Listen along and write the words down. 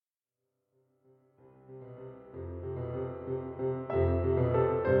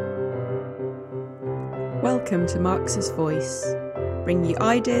Welcome to Marxist Voice, bringing you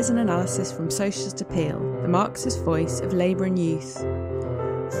ideas and analysis from Socialist Appeal, the Marxist voice of labour and youth.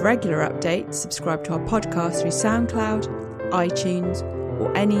 For regular updates, subscribe to our podcast through SoundCloud, iTunes,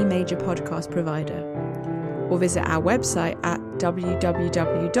 or any major podcast provider. Or visit our website at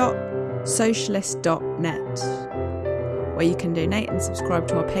www.socialist.net, where you can donate and subscribe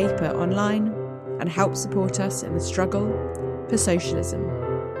to our paper online and help support us in the struggle for socialism.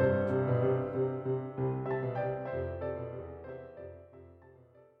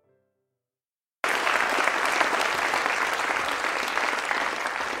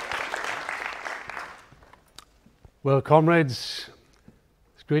 Well, comrades,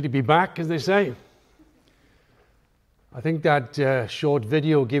 it's great to be back, as they say. I think that short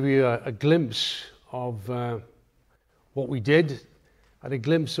video gave you a glimpse of what we did, and a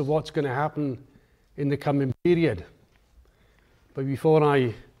glimpse of what's going to happen in the coming period. But before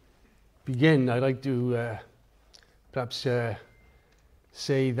I begin, I'd like to perhaps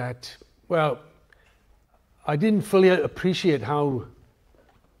say that, well, I didn't fully appreciate how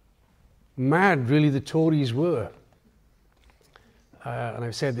mad really the Tories were. And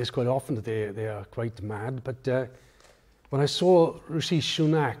I've said this quite often, that they are quite mad. But when I saw Rishi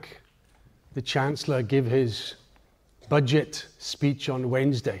Sunak, the Chancellor, give his budget speech on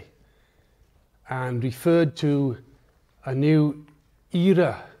Wednesday and referred to a new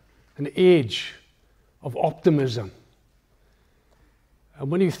era, an age of optimism. And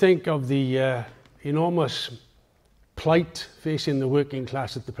when you think of the enormous plight facing the working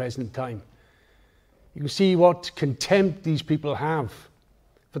class at the present time, you can see what contempt these people have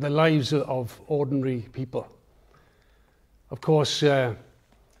for the lives of ordinary people. Of course,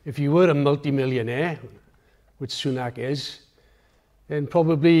 if you were a multimillionaire, which Sunak is, then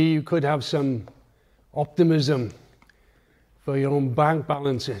probably you could have some optimism for your own bank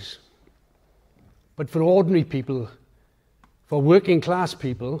balances. But for ordinary people, for working class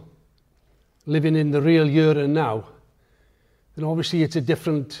people living in the real here and now, then obviously it's a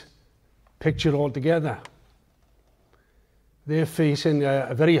different picture altogether. They're facing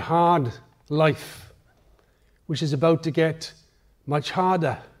a very hard life, which is about to get much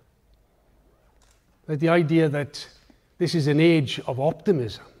harder. But the idea that this is an age of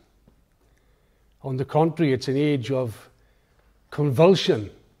optimism. On the contrary, it's an age of convulsion,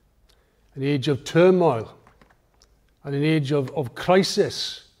 an age of turmoil, and an age of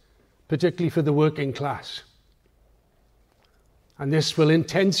crisis, particularly for the working class. And this will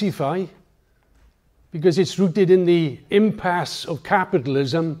intensify because it's rooted in the impasse of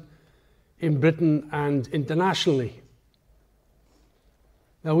capitalism in Britain and internationally.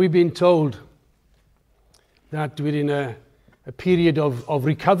 Now, we've been told that we're in a period of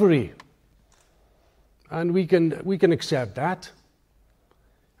recovery, and we can accept that.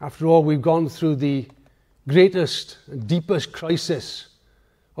 After all, we've gone through the greatest and deepest crisis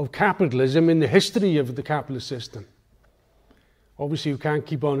of capitalism in the history of the capitalist system. Obviously, you can't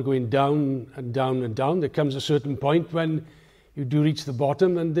keep on going down and down and down. There comes a certain point when you do reach the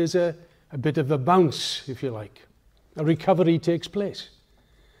bottom, and there's a bit of a bounce, if you like. A recovery takes place.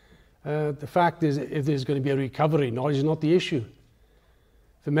 The fact is, if there's going to be a recovery, knowledge is not the issue.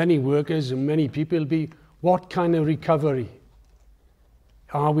 For many workers and many people, it'll be what kind of recovery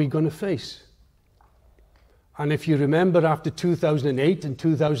are we going to face? And if you remember, after 2008 and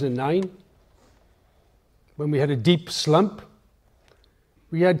 2009, when we had a deep slump,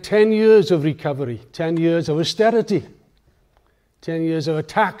 we had 10 years of recovery, 10 years of austerity, 10 years of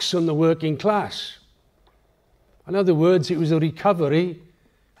attacks on the working class. In other words, it was a recovery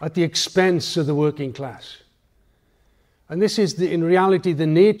at the expense of the working class. And this is, in reality, the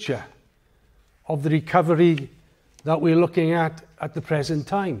nature of the recovery that we're looking at the present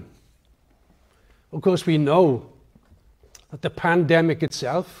time. Of course, we know that the pandemic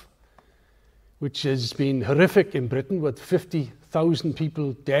itself, which has been horrific in Britain, with 50,000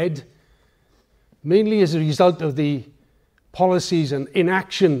 people dead, mainly as a result of the policies and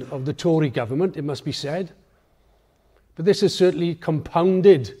inaction of the Tory government, it must be said. But this has certainly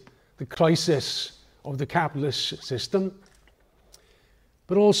compounded the crisis of the capitalist system.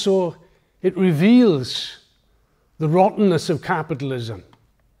 But also, it reveals the rottenness of capitalism.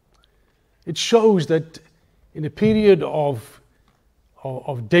 It shows that in a period of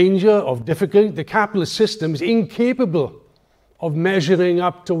danger, of difficulty, the capitalist system is incapable of measuring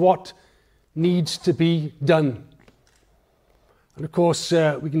up to what needs to be done. And of course,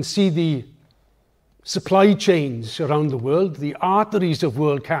 we can see the supply chains around the world, the arteries of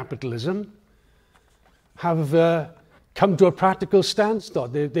world capitalism, have come to a practical standstill.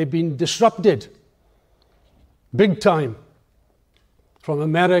 They've been disrupted big time, from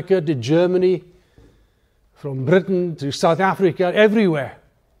America to Germany from Britain to South Africa, everywhere.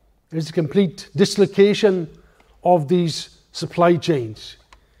 There's a complete dislocation of these supply chains.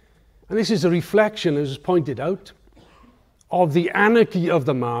 And this is a reflection, as was pointed out, of the anarchy of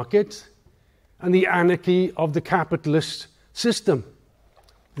the market and the anarchy of the capitalist system.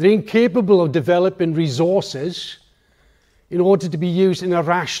 They're incapable of developing resources in order to be used in a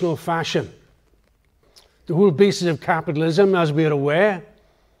rational fashion. The whole basis of capitalism, as we're aware,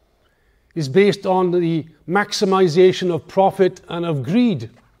 is based on the maximization of profit and of greed.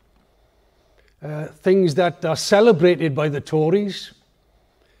 Things that are celebrated by the Tories.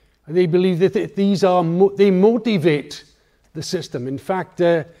 They believe that they motivate the system. In fact,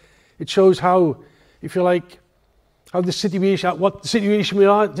 it shows how, if you like, what the situation we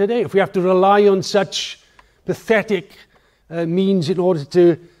are today. If we have to rely on such pathetic means in order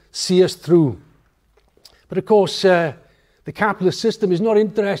to see us through. But of course, the capitalist system is not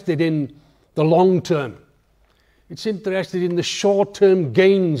interested in the long term. It's interested in the short-term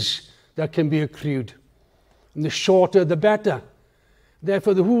gains that can be accrued. And the shorter, the better.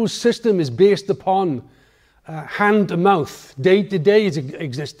 Therefore, the whole system is based upon hand-to-mouth, day-to-day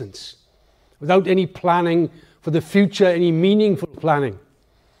existence, without any planning for the future, any meaningful planning.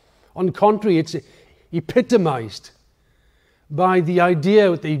 On the contrary, it's epitomized by the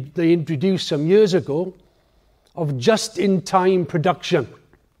idea that they introduced some years ago of just-in-time production.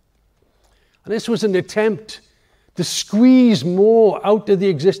 And this was an attempt to squeeze more out of the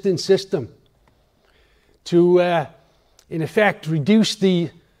existing system, to, in effect, reduce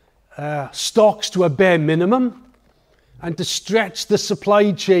the stocks to a bare minimum and to stretch the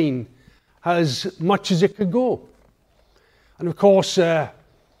supply chain as much as it could go. And of course,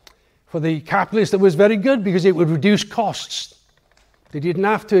 for the capitalists, it was very good because it would reduce costs. They didn't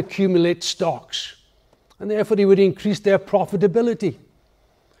have to accumulate stocks, and therefore they would increase their profitability.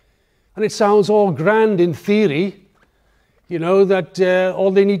 And it sounds all grand in theory, you know, that all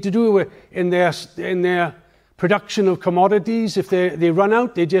they need to do in their production of commodities, if they run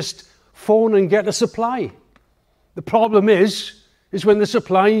out, they just phone and get a supply. The problem is when the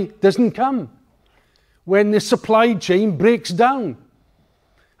supply doesn't come, when the supply chain breaks down,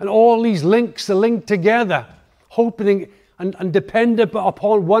 and all these links are linked together, hoping and dependent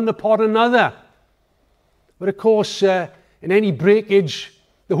upon one upon another. But of course, in any breakage,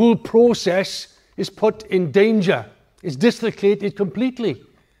 the whole process is put in danger. It's dislocated completely.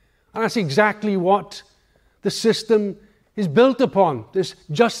 And that's exactly what the system is built upon, this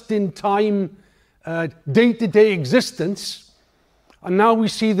just-in-time, day-to-day existence. And now we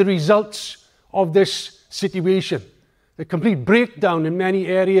see the results of this situation, the complete breakdown in many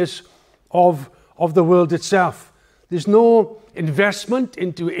areas of the world itself. There's no investment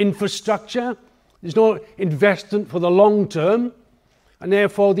into infrastructure. There's no investment for the long term. And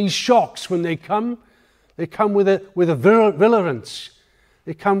therefore, these shocks, when they come with a virulence.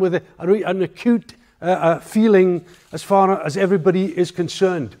 They come with an acute feeling as far as everybody is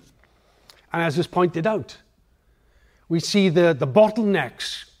concerned. And as is pointed out, we see the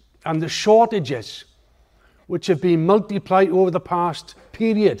bottlenecks and the shortages which have been multiplied over the past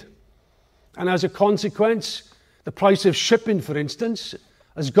period. And as a consequence, the price of shipping, for instance,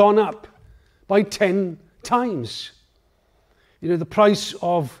 has gone up by 10 times. You know, the price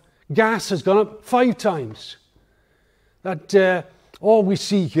of gas has gone up 5 times. That all we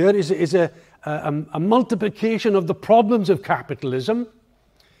see here is a multiplication of the problems of capitalism.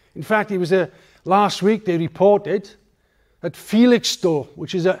 In fact, it was last week they reported that Felixstowe,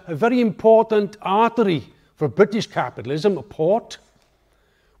 which is a very important artery for British capitalism, a port,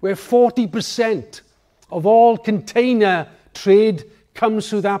 where 40% of all container trade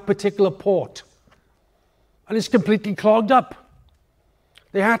comes through that particular port. And it's completely clogged up.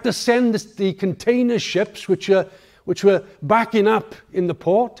 They had to send the container ships, which were backing up in the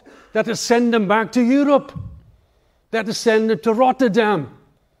port, they had to send them back to Europe. They had to send them to Rotterdam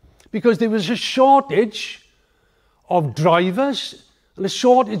because there was a shortage of drivers and a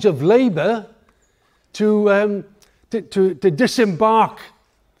shortage of labour to disembark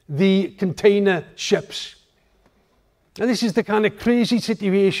the container ships. And this is the kind of crazy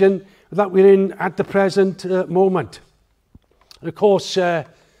situation that we're in at the present moment. And of course,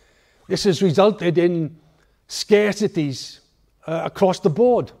 this has resulted in scarcities across the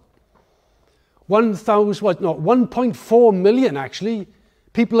board. 1.4 million, actually,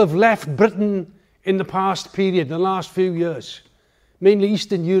 people have left Britain in the past period, in the last few years, mainly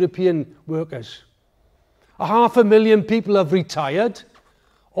Eastern European workers. 500,000 people have retired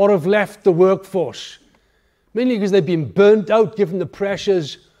or have left the workforce, mainly because they've been burnt out given the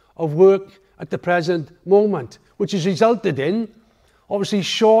pressures of work at the present moment, which has resulted in, obviously,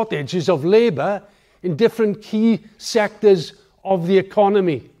 shortages of labour in different key sectors of the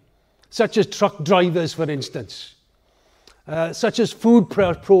economy, such as truck drivers, for instance, such as food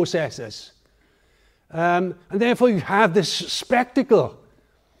processors. And therefore you have this spectacle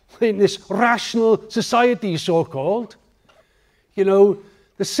in this rational society, so-called,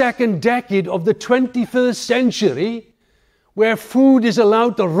 the second decade of the 21st century, where food is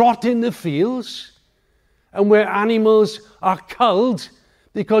allowed to rot in the fields and where animals are culled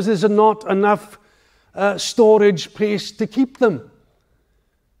because there's not enough storage place to keep them.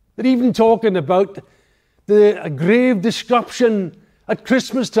 They're even talking about the grave disruption at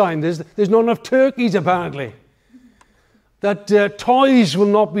Christmas time. There's not enough turkeys, apparently. That toys will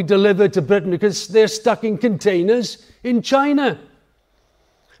not be delivered to Britain because they're stuck in containers in China.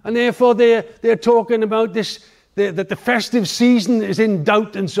 And therefore they're talking about this, that the festive season is in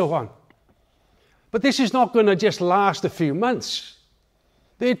doubt and so on. But this is not going to just last a few months.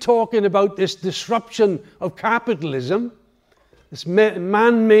 They're talking about this disruption of capitalism, this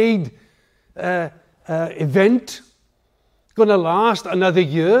man-made event, going to last another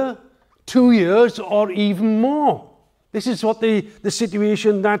year, 2 years, or even more. This is what the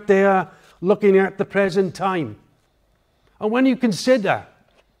situation that they are looking at the present time. And when you consider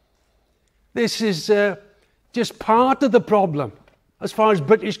this is just part of the problem as far as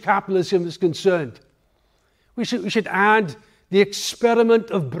British capitalism is concerned, we should add the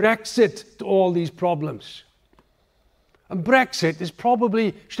experiment of Brexit to all these problems. And Brexit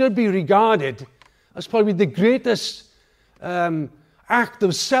should be regarded as probably the greatest act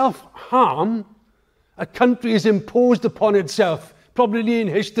of self-harm a country has imposed upon itself, probably in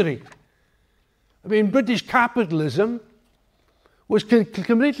history. I mean, British capitalism was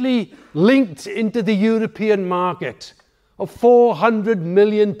completely linked into the European market of 400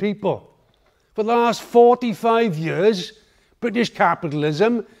 million people. For the last 45 years, British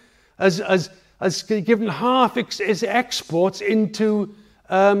capitalism has given half its exports into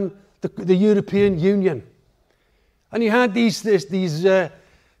the European Union. And you had these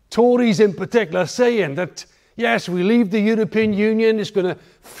Tories in particular saying that, yes, we leave the European Union, it's going to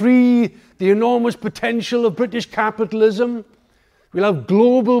free the enormous potential of British capitalism. We'll have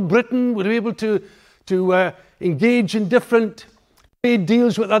global Britain, we'll be able to engage in different trade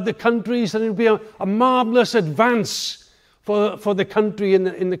deals with other countries, and it'll be a marvellous advance for the country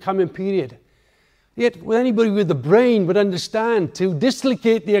in the coming period. Yet anybody with a brain would understand to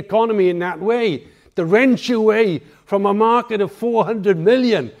dislocate the economy in that way, to wrench away from a market of 400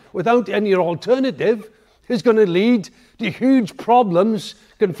 million without any alternative, is going to lead to huge problems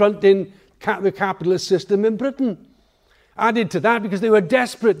confronting the capitalist system in Britain. Added to that, because they were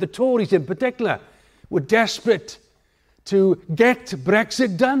desperate, the Tories in particular, were desperate to get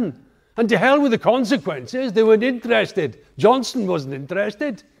Brexit done. And to hell with the consequences, they weren't interested. Johnson wasn't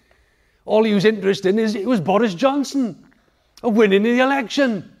interested. All he was interested in was Boris Johnson, of winning the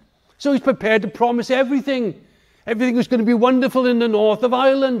election. So he's prepared to promise everything. Everything was going to be wonderful in the north of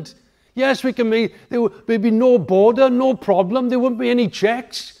Ireland. Yes, there would be no border, no problem. There wouldn't be any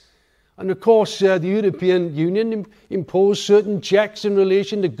checks. And of course, the European Union imposed certain checks in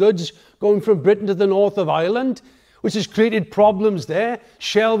relation to goods going from Britain to the north of Ireland, which has created problems there,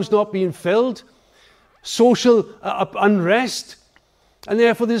 shelves not being filled, social unrest. And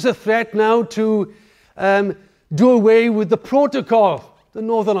therefore, there's a threat now to do away with the protocol, the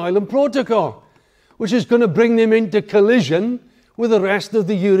Northern Ireland Protocol, which is going to bring them into collision with the rest of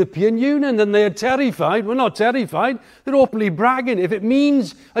the European Union. And they are terrified. Well, not terrified. They're openly bragging. If it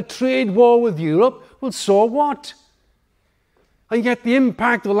means a trade war with Europe, well, so what? And yet the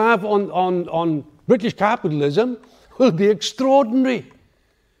impact it will have on British capitalism will be extraordinary.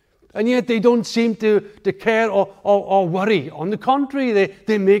 And yet they don't seem to care or worry. On the contrary,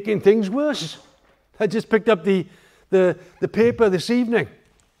 they're making things worse. I just picked up the paper this evening.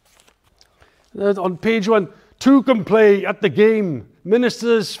 On page 1, two can play at the game.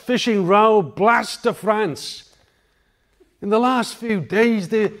 Ministers fishing row blast to France. In the last few days,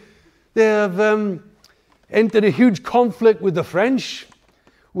 they have entered a huge conflict with the French.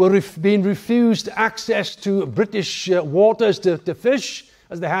 Were being refused access to British waters to fish,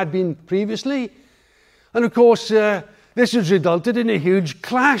 as they had been previously. And of course, this has resulted in a huge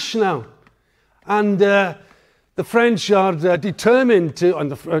clash now. And the French are determined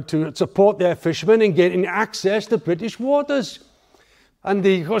to support their fishermen in getting access to British waters. And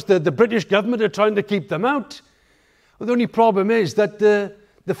of course, the British government are trying to keep them out. Well, the only problem is that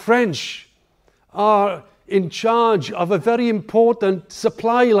the French are in charge of a very important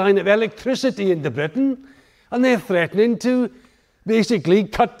supply line of electricity into Britain, and they're threatening to basically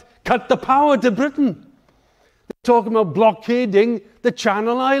cut the power to Britain. They're talking about blockading the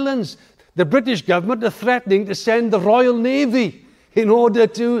Channel Islands. the British government are threatening to send the Royal Navy in order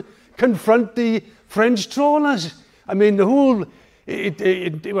to confront the French trawlers. I mean, the whole,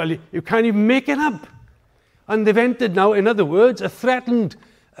 well, you can't even make it up. And they've entered now, in other words, a threatened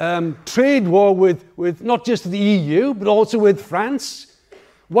trade war with not just the EU, but also with France.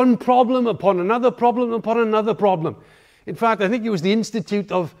 One problem upon another problem upon another problem. In fact, I think it was the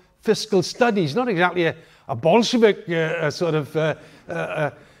Institute of Fiscal Studies, not exactly a Bolshevik sort of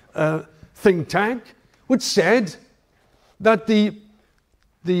think tank, which said that the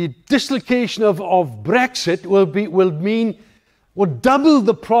dislocation of Brexit will double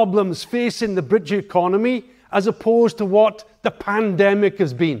the problems facing the British economy as opposed to what the pandemic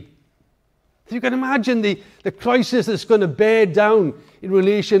has been. So you can imagine the crisis that's going to bear down in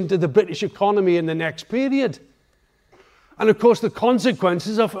relation to the British economy in the next period. And of course, the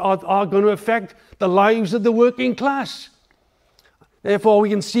consequences are going to affect the lives of the working class. Therefore, we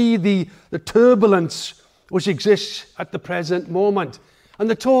can see the turbulence which exists at the present moment. And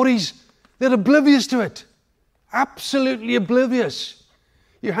the Tories, they're oblivious to it. Absolutely oblivious.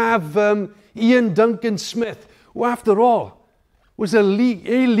 You have Ian Duncan Smith, who after all was a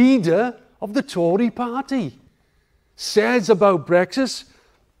leader of the Tory party, says about Brexit,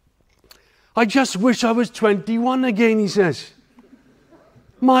 "I just wish I was 21 again," he says.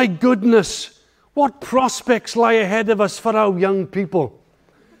 My goodness, what prospects lie ahead of us for our young people?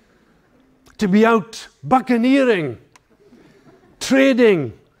 To be out buccaneering,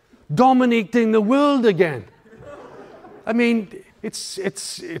 trading, dominating the world again. I mean, it's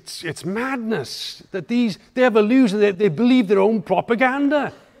madness that they have illusion that they believe their own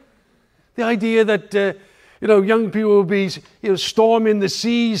propaganda. The idea that young people will be storming the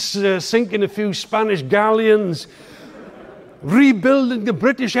seas, sinking a few Spanish galleons, rebuilding the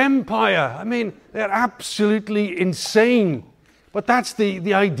British Empire. I mean, they're absolutely insane. But that's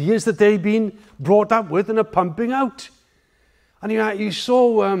the ideas that they've been brought up with and are pumping out. And you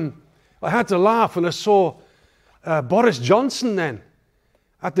saw, I had to laugh when I saw Boris Johnson then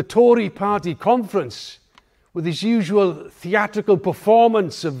at the Tory party conference with his usual theatrical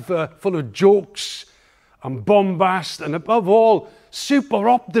performance full of jokes and bombast and above all super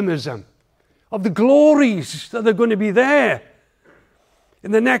optimism of the glories that are going to be there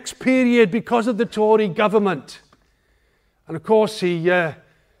in the next period because of the Tory government. And of course he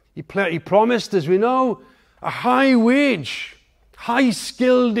promised, as we know, a high wage, high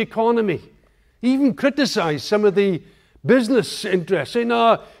skilled economy. He even criticised some of the business interests, saying,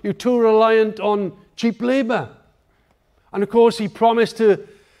 you're too reliant on cheap labour. And of course he promised to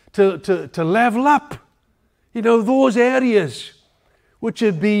level up, those areas which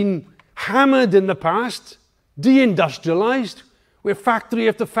have been hammered in the past, deindustrialised, where factory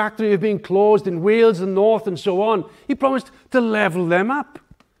after factory have been closed in Wales and North and so on. He promised to level them up.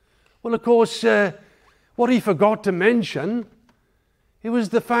 Well, of course, what he forgot to mention, it was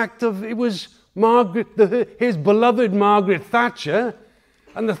the fact of, it was his beloved Margaret Thatcher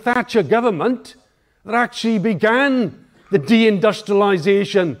and the Thatcher government that actually began the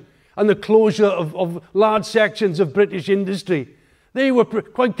deindustrialisation and the closure of large sections of British industry. They were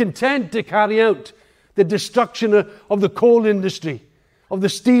quite content to carry out the destruction of the coal industry, of the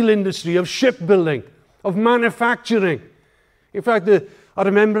steel industry, of shipbuilding, of manufacturing. In fact, I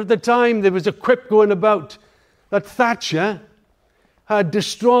remember at the time there was a quip going about that Thatcher had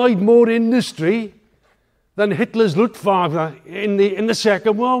destroyed more industry than Hitler's Luftwaffe in the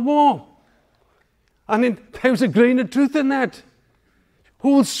Second World War. And there was a grain of truth in that.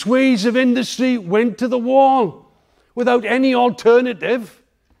 Whole swathes of industry went to the wall without any alternative.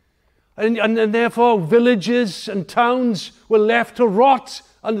 And therefore villages and towns were left to rot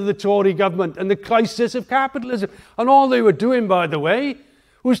under the Tory government and the crisis of capitalism. And all they were doing, by the way,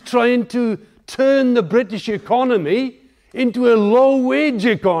 was trying to turn the British economy into a low-wage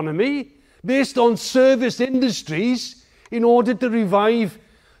economy based on service industries in order to revive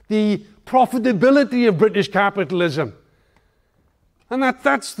the profitability of British capitalism. And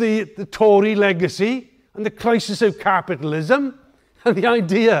that's the Tory legacy and the crisis of capitalism and the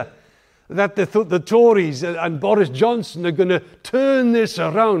idea that the Tories and Boris Johnson are going to turn this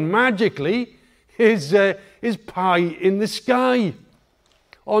around magically is pie in the sky.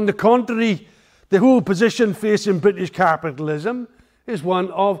 On the contrary, the whole position facing British capitalism is one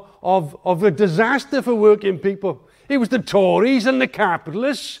of a disaster for working people. It was the Tories and the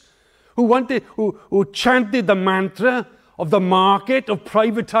capitalists who chanted the mantra of the market, of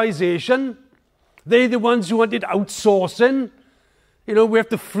privatisation. They're the ones who wanted outsourcing. We have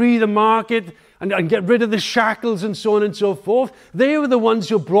to free the market and get rid of the shackles and so on and so forth. They were the ones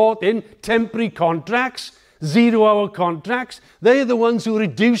who brought in temporary contracts. zero-hour contracts. They're the ones who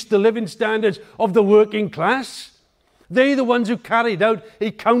reduced the living standards of the working class. They're the ones who carried out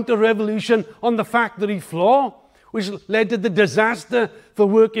a counter-revolution on the factory floor, which led to the disaster for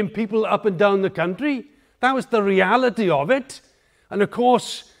working people up and down the country. That was the reality of it. And of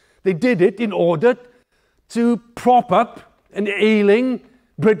course, they did it in order to prop up an ailing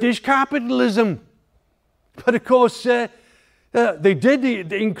British capitalism. But of course, they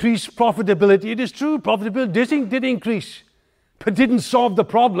did increase profitability. It is true, profitability did increase, but didn't solve the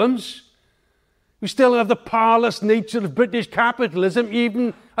problems. We still have the powerless nature of British capitalism,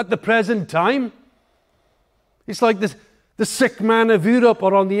 even at the present time. It's like the sick man of Europe,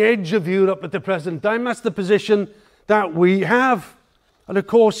 or on the edge of Europe at the present time. That's the position that we have. And of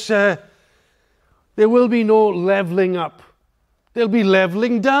course, there will be no levelling up. There'll be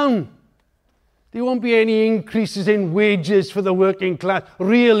levelling down. There won't be any increases in wages for the working class,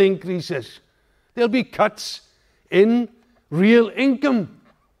 real increases. There'll be cuts in real income,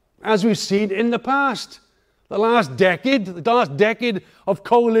 as we've seen in the past. The last decade of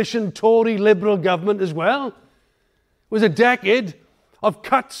coalition Tory Liberal government as well was a decade of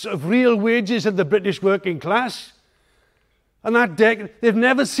cuts of real wages of the British working class. And that decade, they've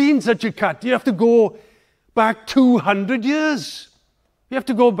never seen such a cut. You have to go back 200 years. You have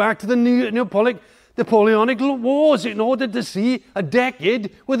to go back to the Napoleonic Wars in order to see a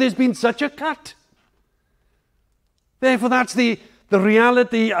decade where there's been such a cut. Therefore, that's the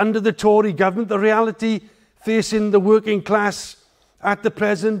reality under the Tory government, the reality facing the working class at the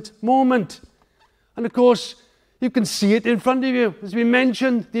present moment. And of course, you can see it in front of you. As we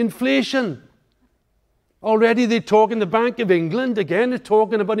mentioned, the inflation. Already they're talking, the Bank of England, again, is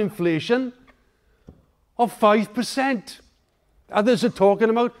talking about inflation of 5%. Others are talking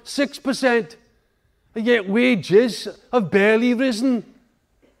about 6%. And yet wages have barely risen.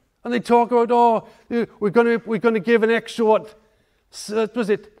 And they talk about, we're going to give an extra, what was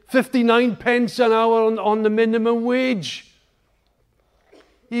it, 59 pence an hour on the minimum wage.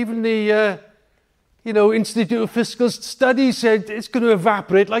 Even the Institute of Fiscal Studies said it's going to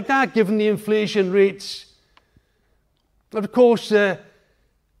evaporate like that, given the inflation rates. Of course,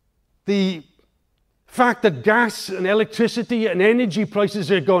 the fact that gas and electricity and energy prices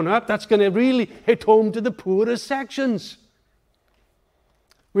are going up, that's going to really hit home to the poorest sections.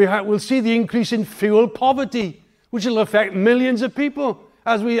 We'll see the increase in fuel poverty, which will affect millions of people,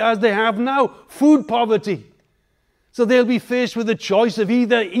 as they have now, food poverty. So they'll be faced with the choice of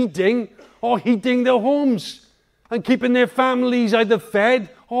either eating or heating their homes and keeping their families either fed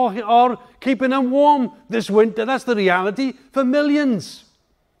or keeping them warm this winter. That's the reality for millions.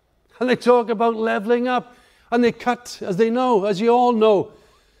 And they talk about levelling up, and they cut, as you all know,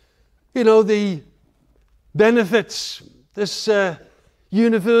 the benefits, this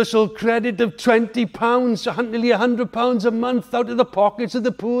universal credit of £20, nearly £100 a month out of the pockets of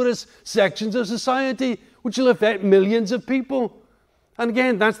the poorest sections of society, which will affect millions of people. And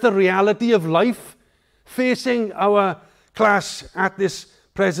again, that's the reality of life facing our class at this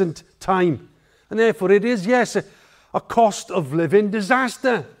present time. And therefore it is, yes, a cost of living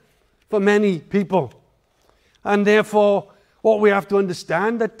disaster for many people. And therefore, what we have to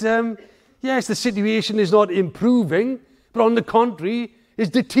understand that, yes, the situation is not improving, but on the contrary, is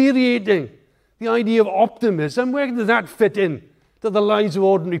deteriorating. The idea of optimism, where does that fit in to the lives of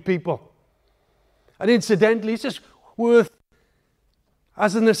ordinary people? And incidentally, it's just worth,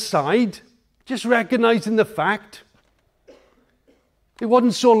 as an aside, just recognizing the fact it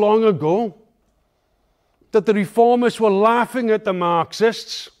wasn't so long ago that the reformists were laughing at the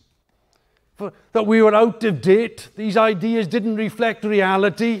Marxists, that we were out of date. These ideas didn't reflect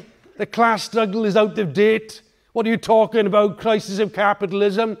reality. The class struggle is out of date. What are you talking about? Crisis of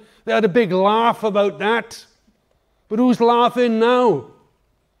capitalism. They had a big laugh about that. But who's laughing now?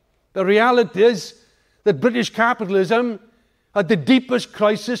 The reality is that British capitalism had the deepest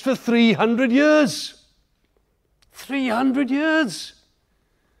crisis for 300 years. 300 years.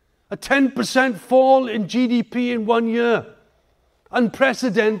 A 10% fall in GDP in 1 year.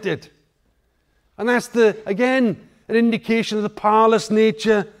 Unprecedented. And that's, again, an indication of the powerless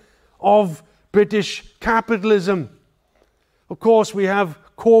nature of British capitalism. Of course, we have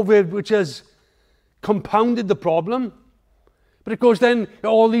COVID, which has compounded the problem. But of course, then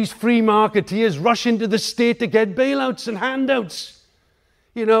all these free marketeers rush into the state to get bailouts and handouts.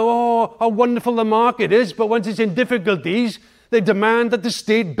 How wonderful the market is, but once it's in difficulties, they demand that the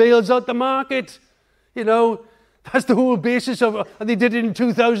state bails out the market. That's the whole basis of it. And they did it in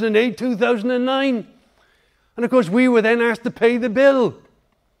 2008, 2009. And of course, we were then asked to pay the bill.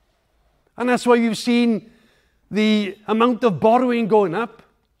 And that's why you've seen the amount of borrowing going up.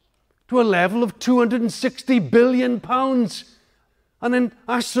 to a level of £260 billion, and an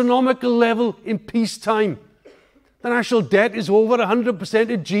astronomical level in peacetime. The national debt is over 100% of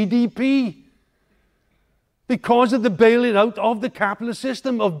GDP because of the bailing out of the capitalist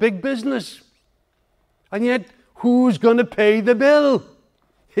system of big business. And yet, who's going to pay the bill?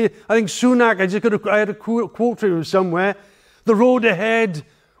 I think Sunak, I had a quote from him somewhere, "The road ahead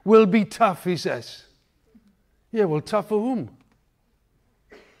will be tough," he says. Yeah, well, tough for whom?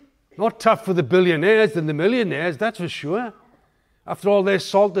 Not tough for the billionaires and the millionaires, that's for sure. After all, they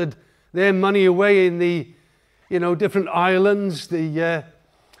salted their money away in the, different islands, and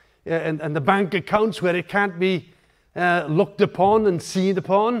the bank accounts where it can't be looked upon and seen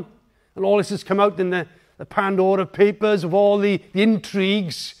upon. And all this has come out in the Pandora Papers of all the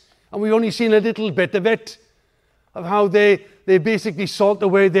intrigues, and we've only seen a little bit of it, of how they basically salt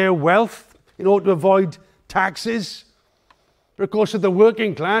away their wealth in order to avoid taxes. But of course, with the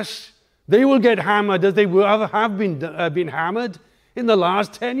working class, they will get hammered as they have been hammered in the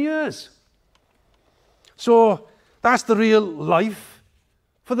last 10 years. So that's the real life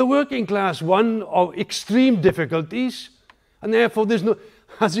for the working class, one of extreme difficulties, and therefore there's no,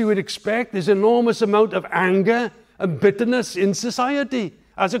 as you would expect, there's an enormous amount of anger and bitterness in society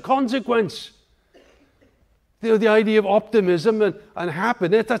as a consequence. The idea of optimism and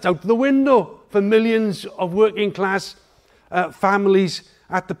happiness, that's out the window for millions of working class families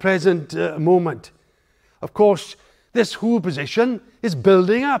at the present moment. Of course, this whole position is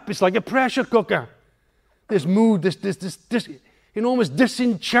building up. It's like a pressure cooker. This mood, this enormous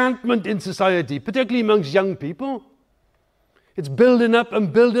disenchantment in society, particularly amongst young people. It's building up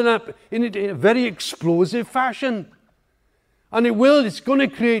and building up in a very explosive fashion. And it's going to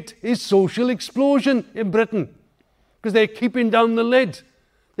create a social explosion in Britain because they're keeping down the lid.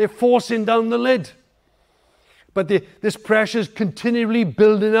 They're forcing down the lid. But this pressure is continually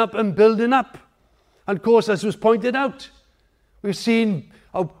building up and building up. And of course, as was pointed out, we've seen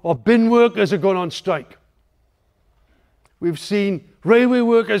our bin workers are going on strike. We've seen railway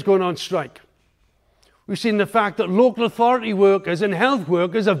workers going on strike. We've seen the fact that local authority workers and health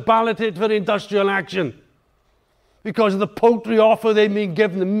workers have balloted for industrial action because of the paltry offer they've been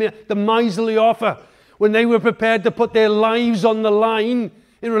given, the miserly offer, when they were prepared to put their lives on the line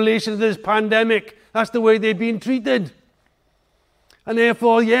in relation to this pandemic. That's the way they've been treated. And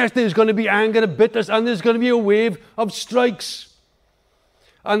therefore, yes, there's going to be anger and bitterness, and there's going to be a wave of strikes.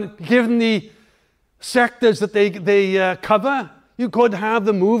 And given the sectors that they cover, you could have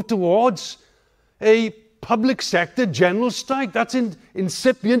the move towards a public sector general strike. That's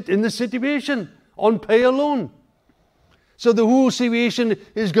incipient in the situation, on pay alone. So the whole situation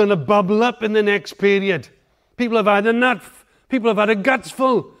is going to bubble up in the next period. People have had enough. People have had a guts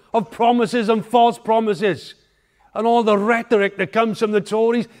full of promises and false promises. And all the rhetoric that comes from the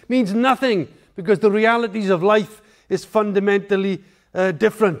Tories means nothing, because the realities of life is fundamentally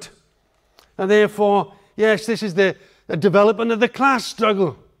different. And therefore, yes, this is the development of the class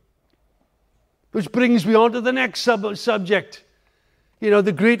struggle. Which brings me on to the next subject.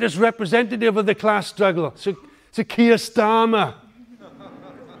 The greatest representative of the class struggle, Sir Keir Starmer.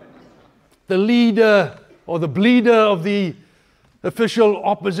 The leader or the bleeder of the official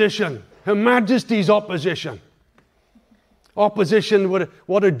opposition. Her Majesty's opposition. Opposition,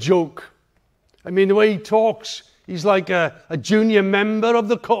 what a joke. I mean, the way he talks, he's like a junior member of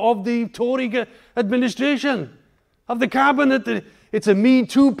the Tory administration, of the cabinet. It's a Me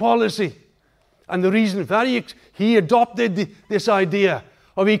Too policy. And the reason for that, he adopted this idea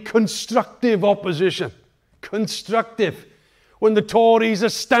of a constructive opposition. Constructive. When the Tories are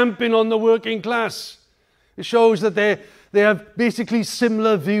stamping on the working class. It shows that they have basically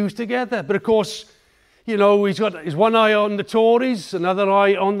similar views together. But of course, he's got his one eye on the Tories, another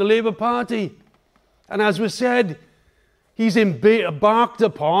eye on the Labour Party. And as was said, he's embarked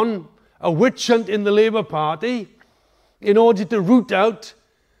upon a witch hunt in the Labour Party in order to root out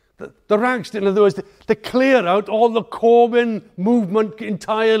the ranks. In other words, to clear out all the Corbyn movement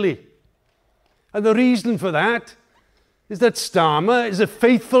entirely. And the reason for that is that Starmer is a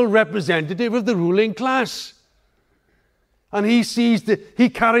faithful representative of the ruling class. And he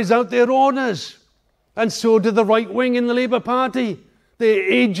carries out their orders. And so do the right wing in the Labour Party. They're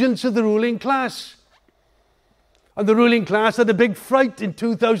agents of the ruling class. And the ruling class had a big fright in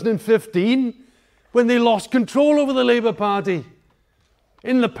 2015 when they lost control over the Labour Party.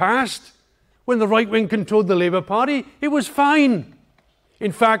 In the past, when the right wing controlled the Labour Party, it was fine.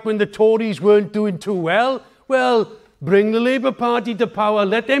 In fact, when the Tories weren't doing too well, bring the Labour Party to power,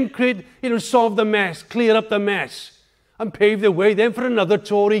 let them solve the mess, clear up the mess, and pave the way then for another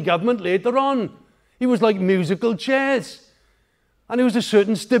Tory government later on. It was like musical chairs. And there was a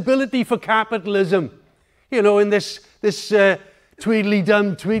certain stability for capitalism, in this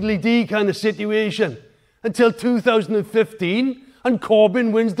tweedly-dum, tweedly-dee kind of situation until 2015, and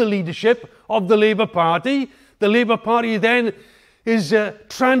Corbyn wins the leadership of the Labour Party. The Labour Party then is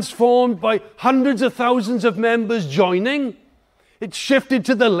transformed by hundreds of thousands of members joining. It's shifted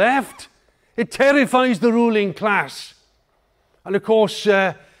to the left. It terrifies the ruling class. And of course,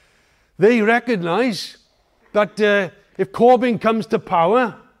 they recognise that if Corbyn comes to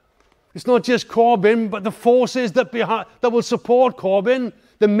power, it's not just Corbyn, but the forces that will support Corbyn,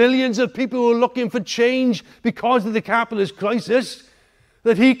 the millions of people who are looking for change because of the capitalist crisis,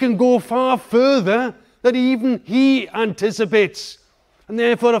 that he can go far further than even he anticipates. And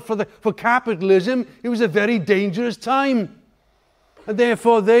therefore, for capitalism, it was a very dangerous time. And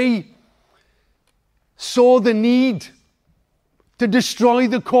therefore, they saw the need to destroy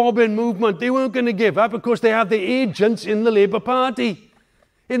the Corbyn movement. They weren't going to give up because they had the agents in the Labour Party,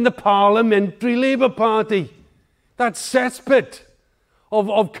 in the parliamentary Labour Party. That cesspit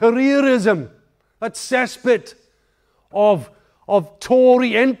of careerism, that cesspit of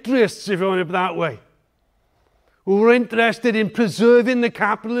Tory interests, if you want to put it that way, who were interested in preserving the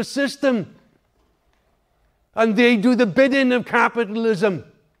capitalist system. And they do the bidding of capitalism.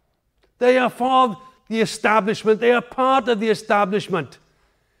 They are for the establishment. They are part of the establishment.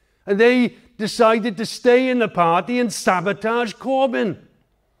 And they decided to stay in the party and sabotage Corbyn.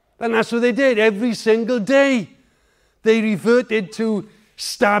 And that's what they did every single day. They reverted to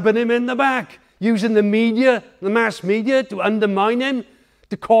stabbing him in the back, using the media, the mass media, to undermine him,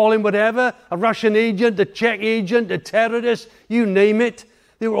 to call him whatever, a Russian agent, a Czech agent, a terrorist, you name it.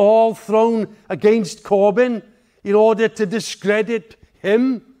 They were all thrown against Corbyn in order to discredit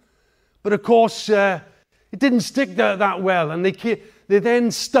him. But of course, it didn't stick that well, and they then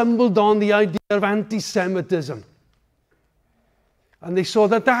stumbled on the idea of anti-Semitism. And they saw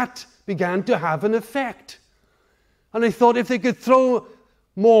that began to have an effect. And they thought if they could throw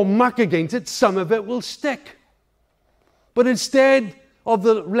more muck against it, some of it will stick. But instead of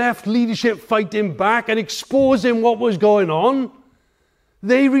the left leadership fighting back and exposing what was going on,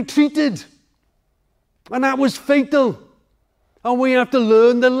 they retreated. And that was fatal. And we have to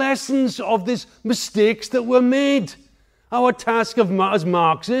learn the lessons of these mistakes that were made. Our task as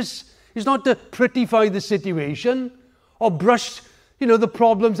Marxists is not to prettify the situation or brush, the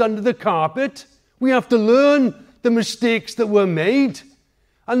problems under the carpet. We have to learn the mistakes that were made.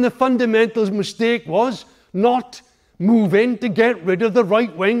 And the fundamental mistake was not moving to get rid of the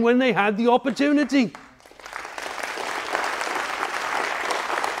right wing when they had the opportunity.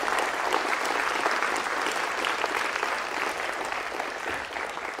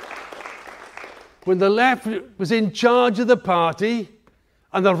 When the left was in charge of the party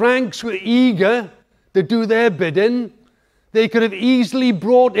and the ranks were eager to do their bidding, they could have easily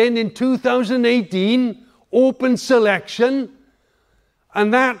brought in 2018 open selection,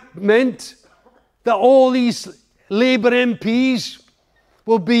 and that meant that all these Labour MPs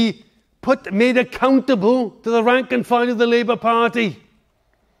will be made accountable to the rank and file of the Labour Party.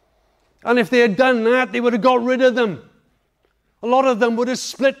 And if they had done that, they would have got rid of them. A lot of them would have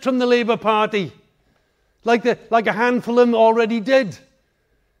split from the Labour Party, like a handful of them already did.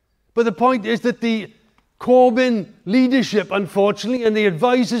 But the point is that the Corbyn leadership, unfortunately, and the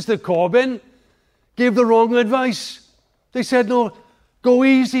advisors to Corbyn gave the wrong advice. They said, no, go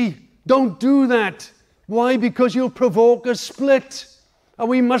easy, don't do that. Why? Because you'll provoke a split. And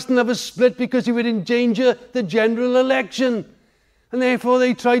we mustn't have a split because it would endanger the general election. And therefore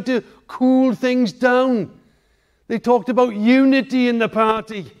they tried to cool things down. They talked about unity in the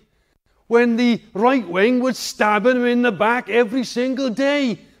party, when the right wing was stabbing them in the back every single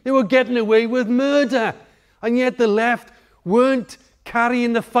day. They were getting away with murder. And yet the left weren't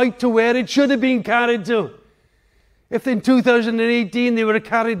carrying the fight to where it should have been carried to. If in 2018 they would have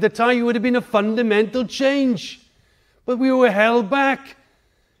carried the tie, it would have been a fundamental change. But we were held back.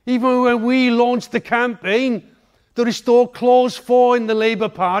 Even when we launched the campaign to restore Clause 4 in the Labour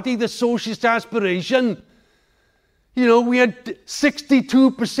Party, the socialist aspiration, we had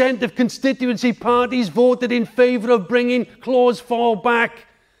 62% of constituency parties voted in favour of bringing Clause 4 back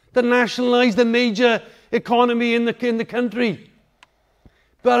to nationalise the major economy in the country.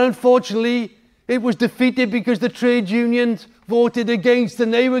 But unfortunately, it was defeated because the trade unions voted against,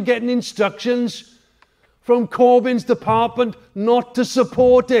 and they were getting instructions from Corbyn's department not to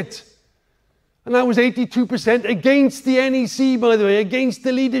support it. And that was 82% against the NEC, by the way, against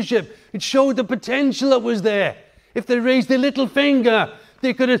the leadership. It showed the potential that was there. If they raised a little finger,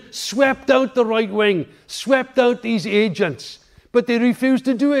 they could have swept out the right wing, swept out these agents. But they refused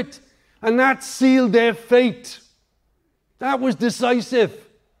to do it. And that sealed their fate. That was decisive,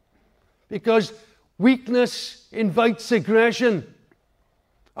 because weakness invites aggression.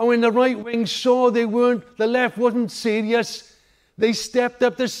 And when the right wing saw the left wasn't serious, they stepped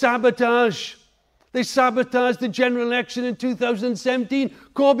up to sabotage. They sabotaged the general election in 2017.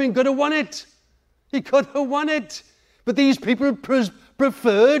 Corbyn could have won it. He could have won it. But these people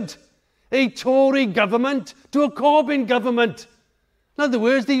preferred a Tory government to a Corbyn government. In other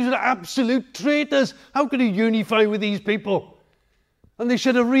words, these were absolute traitors. How could he unify with these people? And they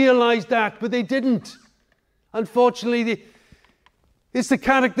should have realised that, but they didn't. Unfortunately, it's the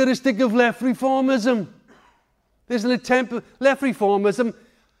characteristic of left reformism. There's an attempt, left reformism,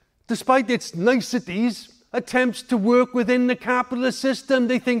 despite its niceties, attempts to work within the capitalist system.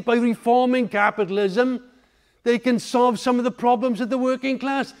 They think by reforming capitalism, they can solve some of the problems of the working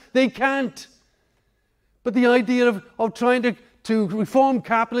class. They can't. But the idea of trying to reform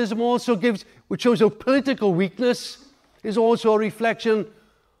capitalism also which shows a political weakness, is also a reflection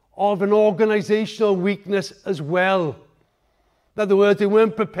of an organisational weakness as well. In other words, they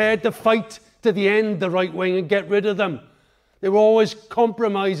weren't prepared to fight to the end the right wing and get rid of them. They were always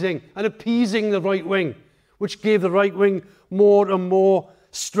compromising and appeasing the right wing, which gave the right wing more and more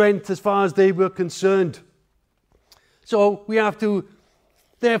strength as far as they were concerned. So we have to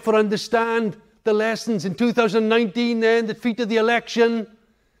therefore understand the lessons. In 2019 then, the defeat of the election,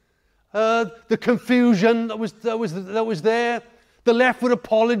 the confusion that was there. The left were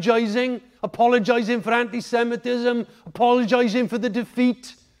apologising for anti-Semitism, apologising for the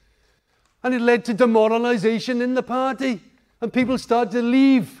defeat. And it led to demoralisation in the party. And people started to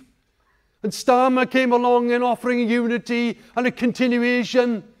leave. And Starmer came along and offering unity and a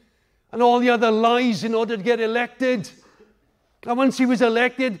continuation and all the other lies in order to get elected. And once he was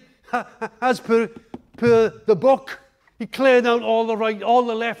elected, as per the book, he cleared out all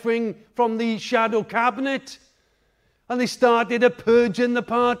the left wing from the shadow cabinet. And they started a purge in the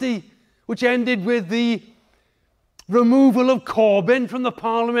party, which ended with the removal of Corbyn from the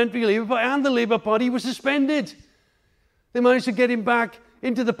Parliamentary Labour Party, and the Labour Party was suspended. They managed to get him back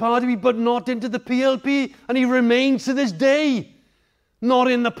into the party, but not into the PLP, and he remains to this day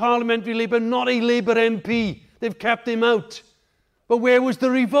not in the Parliamentary Labour, not a Labour MP. They've kept him out. But where was the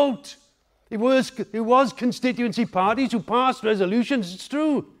revolt? It was constituency parties who passed resolutions, it's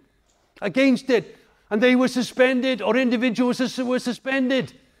true, against it. And they were suspended, or individuals were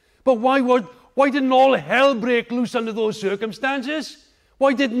suspended. But why didn't all hell break loose under those circumstances?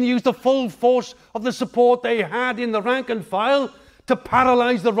 Why didn't they use the full force of the support they had in the rank and file to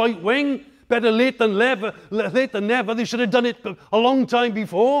paralyse the right wing? Better late than never. They should have done it a long time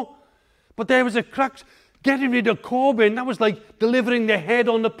before. But there was a crack. Getting rid of Corbyn, that was like delivering their head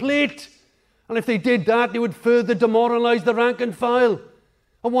on the plate. And if they did that, they would further demoralise the rank and file.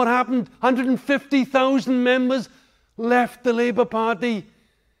 And what happened? 150,000 members left the Labour Party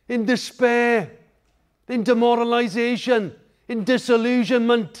in despair, in demoralisation, in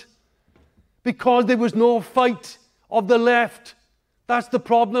disillusionment, because there was no fight of the left. That's the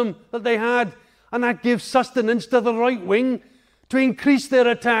problem that they had. And that gives sustenance to the right wing to increase their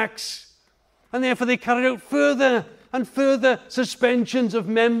attacks. And therefore they carried out further and further suspensions of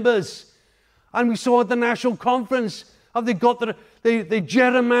members. And we saw at the National Conference how they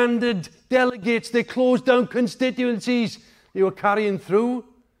gerrymandered delegates, they closed down constituencies. They were carrying through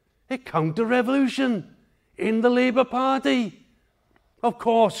a counter-revolution in the Labour Party. Of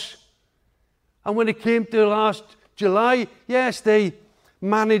course. And when it came to last July, yes, they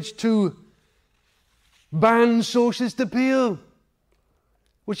managed to ban socialist appeal,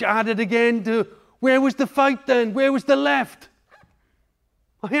 which added again to, where was the fight then? Where was the left?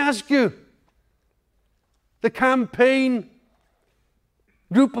 I ask you. The campaign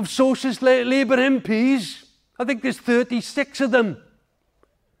group of socialist Labour MPs, I think there's 36 of them.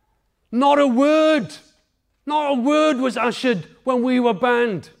 Not a word was uttered when we were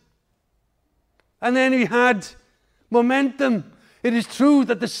banned. And then we had momentum. It is true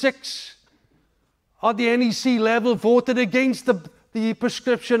that the 6 at the NEC level voted against the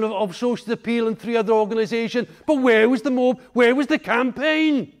prescription of socialist appeal and 3 other organisations. But where was the mob? Where was the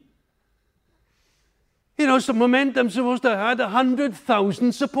campaign? You know, so Momentum's supposed to have had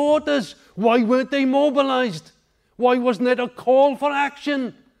 100,000 supporters. Why weren't they mobilised? Why wasn't there a call for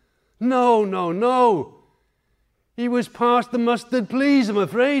action? No. He was past the mustard please, I'm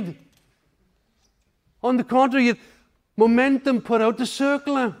afraid. On the contrary, Momentum put out a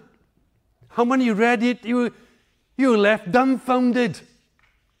circular. And when you read it, you were left dumbfounded.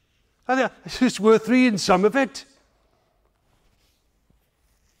 It's just worth reading some of it.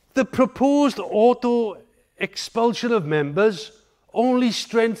 The proposed auto-expulsion of members only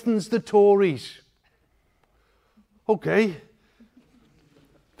strengthens the Tories. Okay.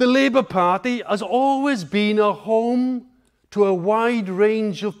 The Labour Party has always been a home to a wide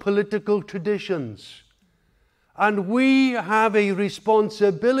range of political traditions. And we have a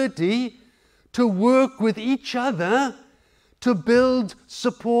responsibility to work with each other to build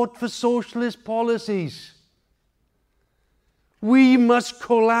support for socialist policies. We must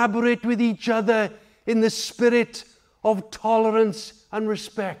collaborate with each other in the spirit of tolerance and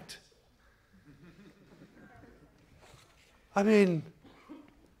respect. I mean,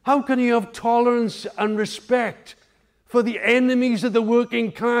 how can you have tolerance and respect for the enemies of the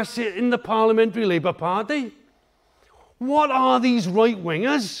working class in the Parliamentary Labour Party? What are these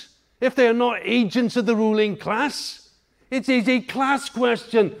right-wingers if they are not agents of the ruling class? It is a class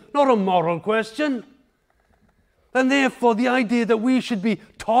question, not a moral question. And therefore, the idea that we should be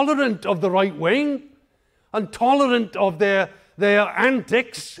tolerant of the right wing and tolerant of their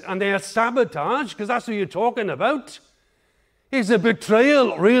antics and their sabotage, because that's what you're talking about, is a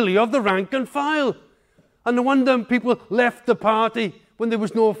betrayal, really, of the rank and file. And no wonder people left the party when there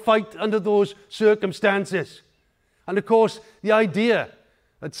was no fight under those circumstances. And of course, the idea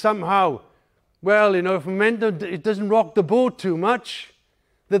that somehow, well, you know, if it doesn't rock the boat too much,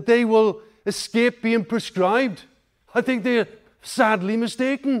 that they will escape being prescribed, I think they're sadly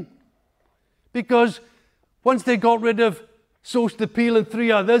mistaken. Because once they got rid of Social Appeal and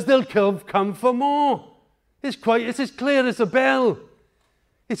 3 others, they'll come for more. It's as clear as a bell.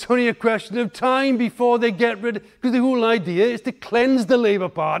 It's only a question of time before they get rid of... Because the whole idea is to cleanse the Labour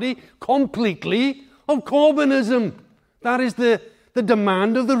Party completely of Corbynism. That is the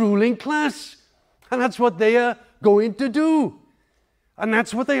demand of the ruling class. And that's what they are going to do. And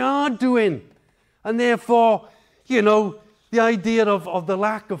that's what they are doing. And therefore, you know, the idea of the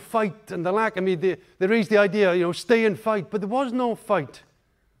lack of fight and the lack... I mean, they raised the idea, you know, stay and fight. But there was no fight.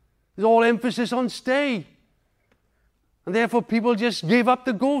 There's all emphasis on stay. And therefore people just gave up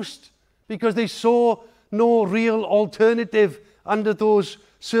the ghost because they saw no real alternative under those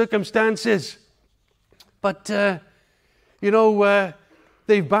circumstances. But, you know,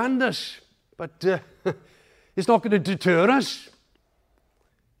 they've banned us. But it's not going to deter us.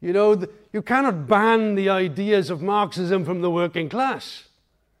 You know, you cannot ban the ideas of Marxism from the working class.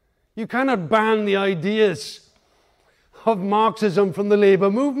 You cannot ban the ideas of Marxism from the labour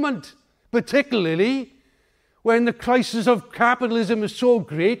movement, particularly when the crisis of capitalism is so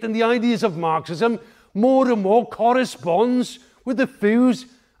great and the ideas of Marxism more and more corresponds with the views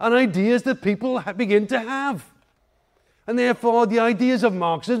and ideas that people begin to have. And therefore, the ideas of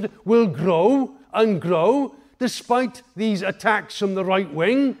Marxism will grow and grow despite these attacks from the right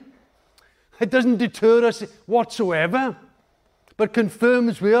wing. It doesn't deter us whatsoever, but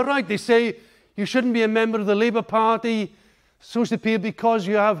confirms we are right. They say you shouldn't be a member of the Labour Party, Social Appeal, because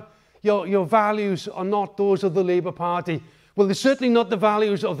you have your values are not those of the Labour Party. Well, they're certainly not the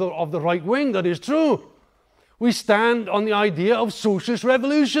values of the right wing, that is true. We stand on the idea of socialist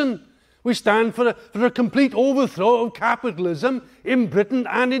revolution. We stand for a complete overthrow of capitalism in Britain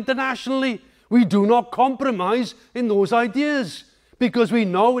and internationally. We do not compromise in those ideas because we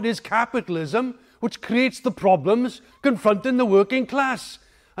know it is capitalism which creates the problems confronting the working class.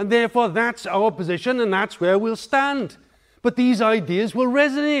 And therefore, that's our position and that's where we'll stand. But these ideas will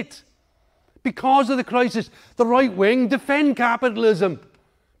resonate. Because of the crisis, the right wing defend capitalism.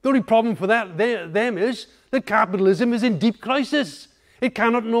 The only problem for them is that capitalism is in deep crisis. It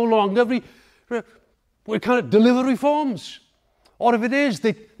cannot no longer it cannot deliver reforms. Or if it is,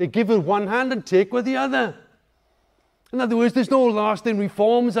 they give with one hand and take with the other. In other words, there's no lasting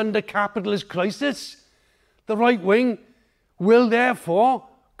reforms under capitalist crisis. The right wing will therefore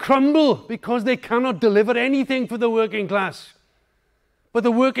crumble because they cannot deliver anything for the working class. But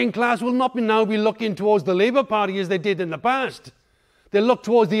the working class will not now be looking towards the Labour Party as they did in the past. They look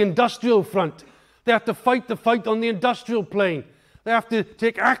towards the industrial front. They have to fight the fight on the industrial plane. They have to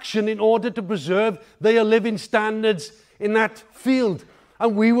take action in order to preserve their living standards in that field.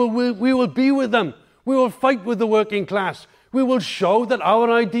 And we will be with them. We will fight with the working class. We will show that our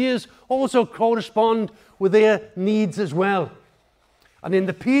ideas also correspond with their needs as well. And in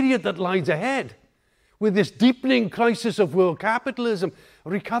the period that lies ahead, with this deepening crisis of world capitalism,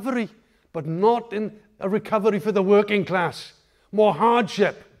 recovery, but not in a recovery for the working class. More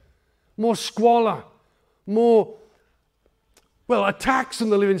hardship, more squalor, more, attacks on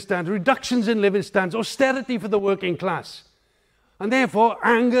the living standard, reductions in living standards, austerity for the working class. And therefore,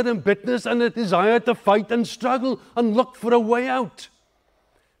 anger and bitterness and a desire to fight and struggle and look for a way out.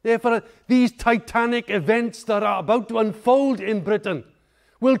 Therefore, these titanic events that are about to unfold in Britain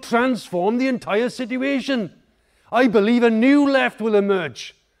will transform the entire situation. I believe a new left will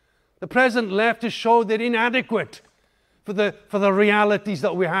emerge. The present left has shown they're inadequate. for the realities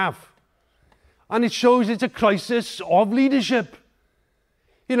that we have. And it shows it's a crisis of leadership.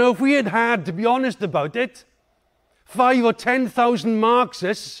 You know, if we had, to be honest about it, 5,000 or 10,000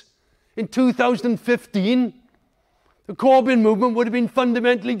 Marxists in 2015, the Corbyn movement would have been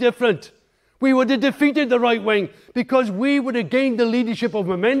fundamentally different. We would have defeated the right wing because we would have gained the leadership of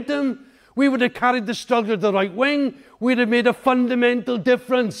momentum. We would have carried the struggle of the right wing. We'd have made a fundamental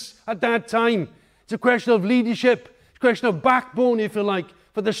difference at that time. It's a question of leadership. It's a question of backbone, if you like,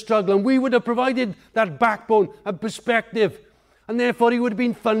 for the struggle. And we would have provided that backbone and perspective. And therefore, it would have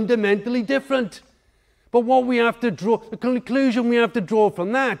been fundamentally different. But what we have to draw, the conclusion we have to draw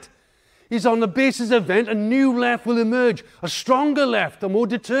from that is on the basis of event, a new left will emerge. A stronger left, a more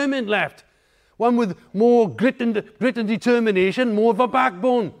determined left. One with more grit and determination, more of a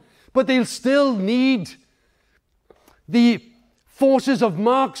backbone. But they'll still need the forces of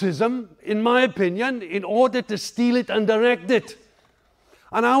Marxism, in my opinion, in order to steal it and direct it.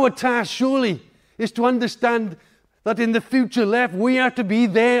 And our task, surely, is to understand that in the future left, we have to be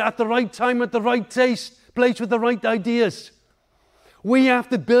there at the right time, at the right place with the right ideas. We have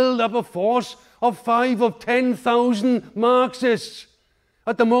to build up a force of 5,000 or 10,000 Marxists.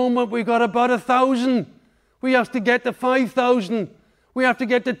 At the moment, we've got about 1,000. We have to get to 5,000. We have to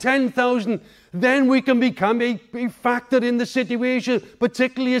get to 10,000. Then we can become a factor in the situation,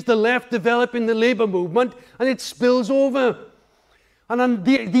 particularly as the left develop in the labour movement and it spills over. And then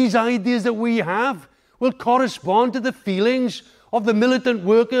these ideas that we have will correspond to the feelings of the militant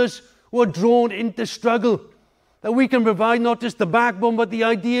workers who are drawn into struggle. That we can provide not just the backbone, but the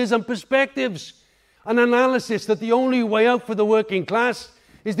ideas and perspectives. An analysis that the only way out for the working class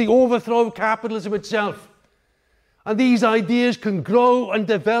is the overthrow of capitalism itself. And these ideas can grow and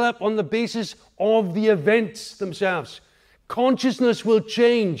develop on the basis of the events themselves. Consciousness will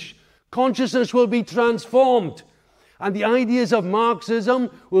change. Consciousness will be transformed. And the ideas of Marxism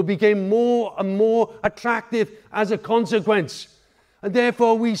will become more and more attractive as a consequence. And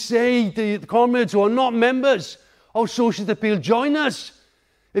therefore we say to the comrades who are not members of Socialist Appeal, join us.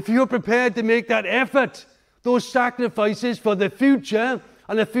 If you're prepared to make that effort, those sacrifices for the future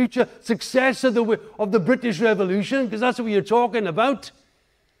and the future success of the British Revolution, because that's what you're talking about,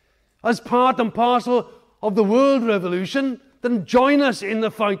 as part and parcel of the world revolution, then join us in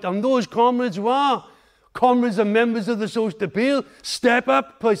the fight. And those comrades who are comrades and members of the Socialist Appeal, step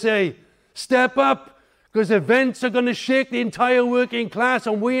up, I say. Step up, because events are going to shake the entire working class,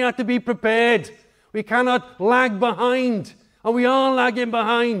 and we have to be prepared. We cannot lag behind, and we are lagging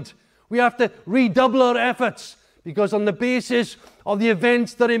behind. We have to redouble our efforts, because on the basis of the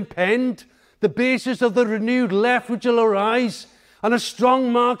events that impend, the basis of the renewed left which will arise, and a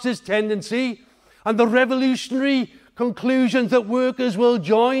strong Marxist tendency, and the revolutionary conclusions that workers will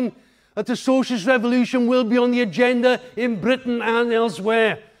join, that the socialist revolution will be on the agenda in Britain and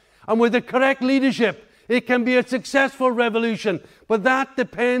elsewhere. And with the correct leadership, it can be a successful revolution. But that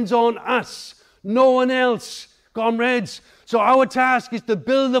depends on us, no one else, comrades. So our task is to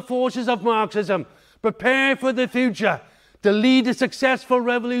build the forces of Marxism, prepare for the future, to lead a successful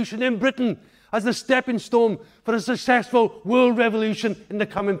revolution in Britain as a stepping stone for a successful world revolution in the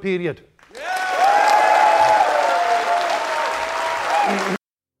coming period.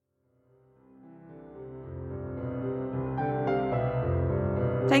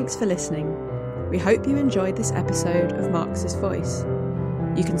 Thanks for listening. We hope you enjoyed this episode of Marx's Voice.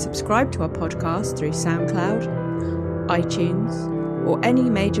 You can subscribe to our podcast through SoundCloud, iTunes, or any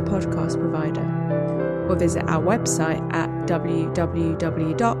major podcast provider, or visit our website at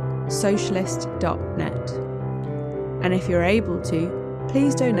www.socialist.net. And if you're able to,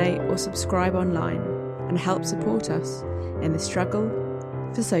 please donate or subscribe online and help support us in the struggle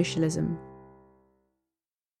for socialism.